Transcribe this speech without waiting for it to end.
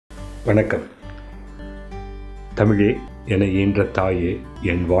வணக்கம். தமிழே என ஈன்ற தாயே,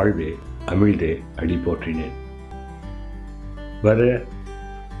 என் வாழ்வே அமிழ்தே அடி போற்றினேன். வர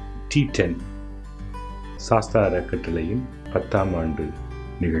T10 சாஸ்தா அறக்கட்டளையின் 10ஆம் ஆண்டு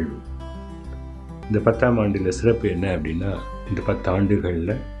நிகழ்வு. இந்த 10ஆம் ஆண்டில் சிறப்பு என்ன அப்படின்னா, இந்த 10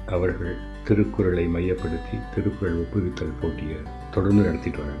 ஆண்டுகளில் அவர்கள் திருக்குறளை மையப்படுத்தி திருக்குறள் ஒப்புவித்தல் போட்டியை தொடர்ந்து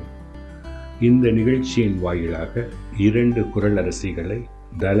நடத்திட்டு வராங்க. இந்த நிகழ்ச்சியின் வாயிலாக 2 குறள் அரசிகளை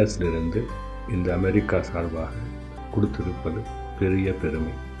டாலஸிலிருந்து இந்த அமெரிக்கா சார்பாக கொடுத்திருப்பது பெரிய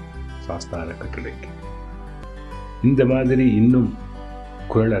பெருமை சாஸ்தா அறக்கட்டளைக்கு. இந்த மாதிரி இன்னும்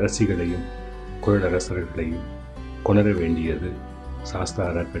குறள் அரசிகளையும் குறளரசர்களையும் கொணர வேண்டியது சாஸ்தா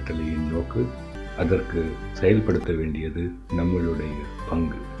அறக்கட்டளையின் நோக்கு. அதற்கு செயல்படுத்த வேண்டியது நம்மளுடைய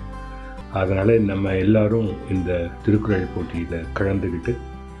பங்கு. அதனால் நம்ம எல்லாரும் இந்த திருக்குறள் போட்டியில் கலந்துக்கிட்டு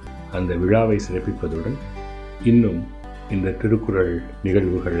அந்த விழாவை சிறப்பிப்பதுடன் இன்னும் இந்த திருக்குறள்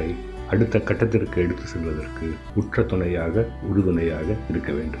நிகழ்வுகளை அடுத்த கட்டத்திற்கு எடுத்து செல்வதற்கு உற்ற துணையாக உறுதுணையாக இருக்க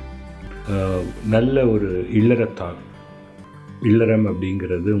வேண்டும். நல்ல ஒரு இல்லறத்தான். இல்லறம்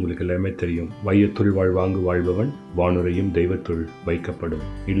அப்படிங்கிறது உங்களுக்கு எல்லாமே தெரியும். வையத்துள் வாழ்வாங்கு வாழ்பவன் வானுரையும் தெய்வத்துள் வைக்கப்படும்.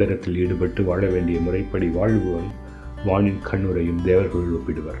 இல்லறத்தில் ஈடுபட்டு வாழ வேண்டிய முறைப்படி வாழ்பவன் வானின் கண்ணுரையும் தேவர்களுள்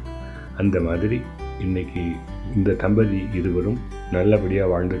ஒப்பிடுவார். அந்த மாதிரி இன்னைக்கு இந்த தம்பதி இருவரும்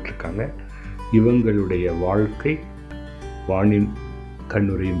நல்லபடியாக வாழ்ந்துட்டுருக்காங்க. இவங்களுடைய வாழ்க்கை வானின்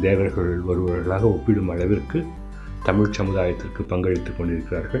கண்ணுரையும் தேவர்கள் ஒருவர்களாக ஒப்பிடும் அளவிற்கு தமிழ் சமுதாயத்திற்கு பங்களித்து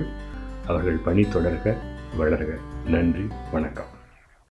கொண்டிருக்கிறார்கள். அவர்கள் பணி தொடர்க, வளர்க. நன்றி, வணக்கம்.